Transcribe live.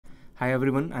Hi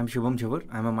everyone, I'm Shubham Jhavar.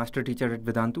 I'm a master teacher at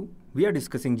Vedantu. We are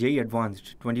discussing JEE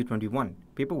Advanced 2021,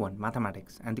 Paper 1,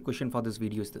 Mathematics, and the question for this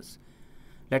video is this.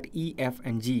 Let E, F,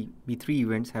 and G be three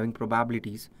events having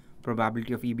probabilities,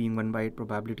 probability of E being 1 by 8,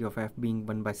 probability of F being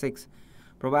 1 by 6,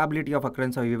 probability of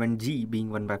occurrence of event G being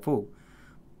 1 by 4,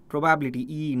 probability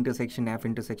E intersection F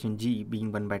intersection G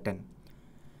being 1 by 10.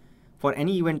 For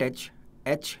any event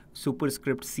H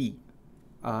superscript C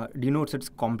denotes its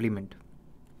complement.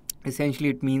 Essentially,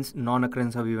 it means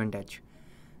non-occurrence of event H.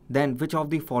 Then, which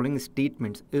of the following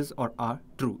statements is or are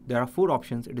true? There are four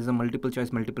options. It is a multiple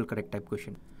choice, multiple correct type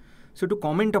question. So, to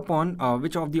comment upon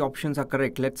which of the options are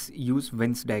correct, let's use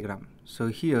Venn diagram. So,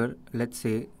 here, let's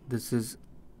say this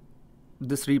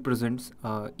represents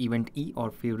event E or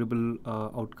favorable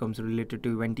outcomes related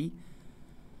to event E.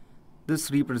 This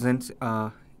represents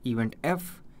event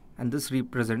F, and this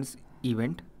represents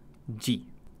event G.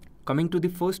 Coming to the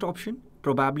first option,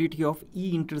 probability of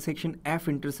E intersection F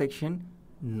intersection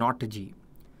not G.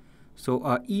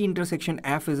 So E intersection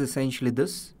F is essentially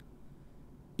this.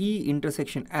 E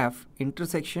intersection F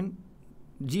intersection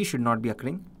G should not be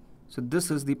occurring. So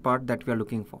this is the part that we are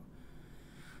looking for.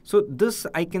 So this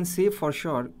I can say for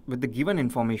sure with the given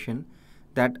information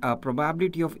that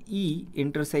probability of E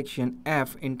intersection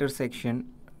F intersection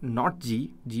not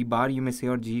G, G bar you may say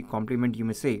or G complement you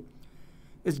may say,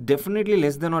 is definitely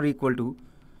less than or equal to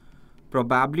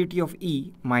probability of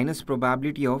E minus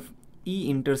probability of E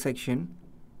intersection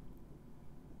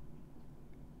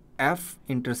F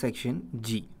intersection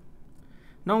G.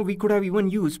 Now we could have even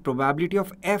used probability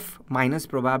of F minus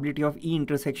probability of E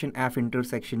intersection F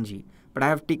intersection G. But I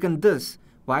have taken this.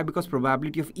 Why? Because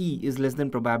probability of E is less than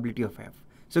probability of F.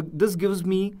 So this gives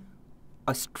me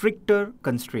a stricter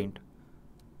constraint,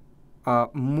 a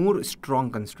more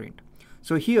strong constraint.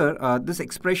 So here this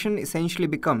expression essentially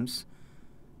becomes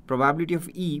probability of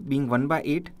E being 1 by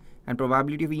 8 and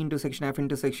probability of E intersection F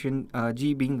intersection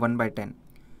G being 1 by 10.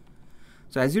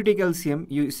 So as you take LCM,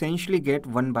 you essentially get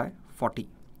 1 by 40.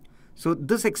 So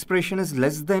this expression is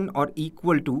less than or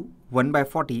equal to 1 by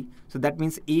 40. So that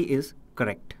means A is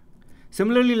correct.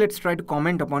 Similarly, let's try to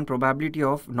comment upon probability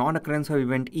of non-occurrence of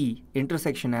event E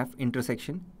intersection F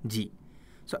intersection G.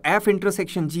 So F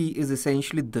intersection G is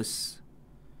essentially this.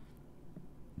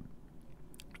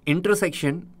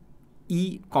 Intersection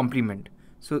E complement.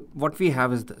 So what we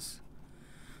have is this.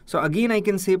 So again I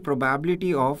can say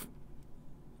probability of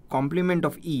complement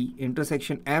of E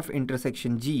intersection F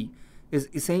intersection G is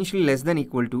essentially less than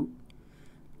equal to,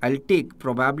 I'll take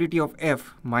probability of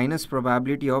F minus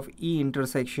probability of E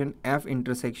intersection F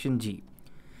intersection G.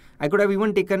 I could have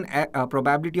even taken a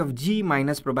probability of G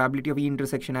minus probability of E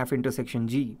intersection F intersection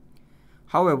G.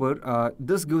 However,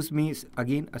 this gives me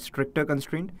again a stricter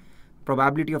constraint,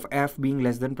 probability of F being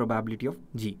less than probability of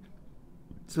G.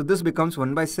 So this becomes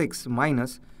 1 by 6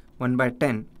 minus 1 by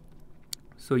 10.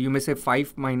 So you may say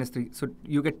 5 minus 3. So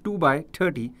you get 2 by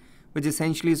 30, which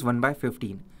essentially is 1 by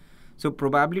 15. So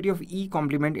probability of E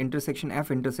complement intersection F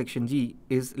intersection G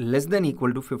is less than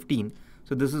equal to 15.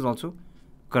 So this is also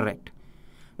correct.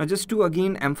 Now just to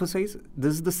again emphasize,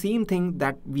 this is the same thing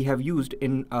that we have used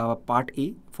in part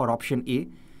A for option A.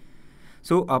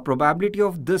 So probability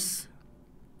of this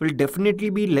will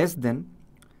definitely be less than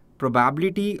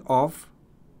probability of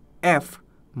F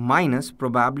minus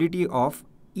probability of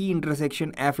E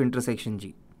intersection F intersection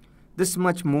G. This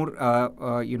much more,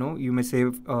 you may say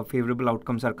favorable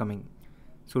outcomes are coming,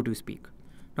 so to speak.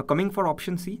 Now coming for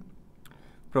option C,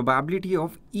 probability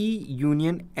of E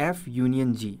union F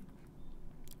union G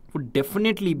would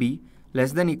definitely be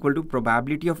less than equal to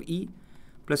probability of E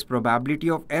plus probability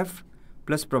of F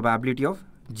plus probability of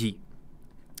G.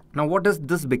 Now what does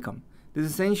this become?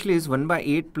 This essentially is 1 by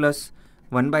 8 plus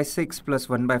 1 by 6 plus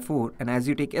 1 by 4, and as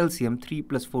you take LCM, 3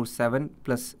 plus 4, 7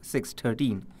 plus 6,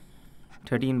 13.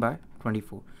 13 by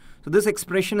 24. So this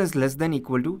expression is less than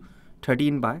equal to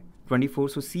 13 by 24.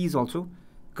 So C is also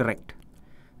correct.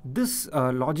 This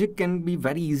logic can be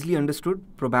very easily understood.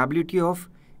 Probability of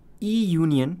E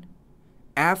union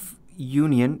F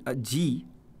union G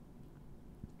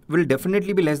will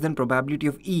definitely be less than probability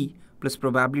of E plus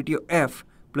probability of F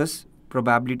plus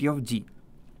probability of G.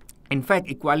 In fact,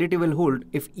 equality will hold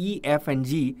if E, F and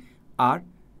G are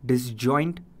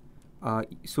disjoint,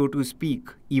 so to speak,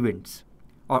 events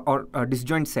or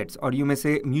disjoint sets, or you may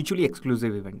say mutually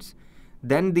exclusive events.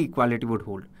 Then the equality would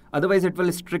hold. Otherwise, it will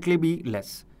strictly be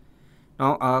less.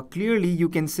 Now, clearly you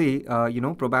can say,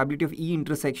 probability of E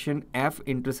intersection F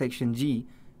intersection G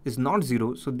is not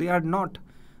 0. So they are not,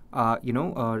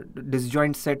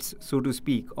 disjoint sets, so to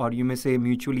speak, or you may say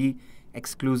mutually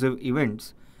exclusive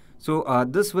events. So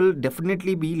this will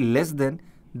definitely be less than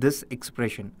this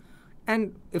expression.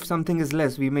 And if something is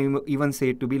less, we may even say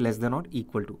it to be less than or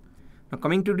equal to. Now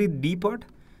coming to the D part,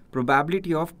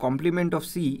 probability of complement of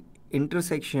C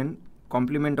intersection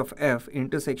complement of F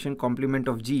intersection complement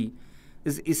of G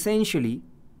is essentially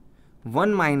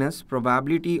 1 minus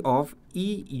probability of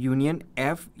E union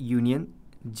F union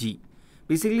G.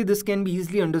 Basically, this can be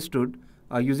easily understood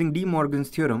using De Morgan's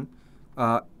theorem.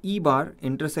 E bar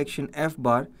intersection F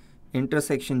bar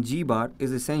intersection G bar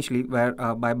is essentially, where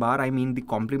by bar I mean the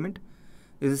complement,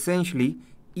 is essentially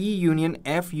E union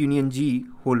F union G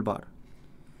whole bar.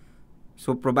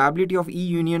 So probability of E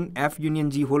union F union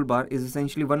G whole bar is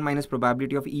essentially 1 minus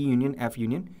probability of E union F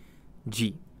union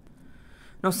G.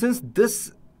 Now since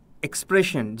this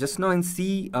expression just now in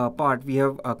C part we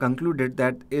have concluded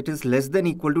that it is less than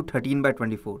equal to 13 by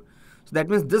 24. So that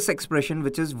means this expression,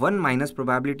 which is 1 minus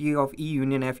probability of E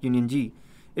union F union G,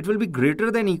 it will be greater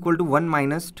than equal to 1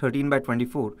 minus 13 by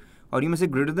 24, or you may say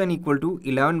greater than equal to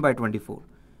 11 by 24.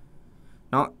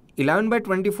 Now 11 by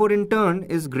 24 in turn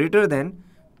is greater than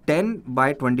 10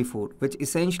 by 24, which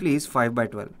essentially is 5 by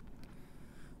 12.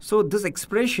 So this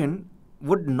expression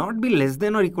would not be less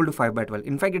than or equal to 5 by 12.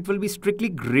 In fact, it will be strictly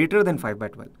greater than 5 by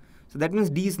 12. So that means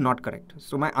D is not correct.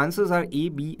 So my answers are A,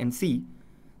 B and C.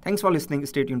 Thanks for listening.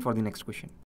 Stay tuned for the next question.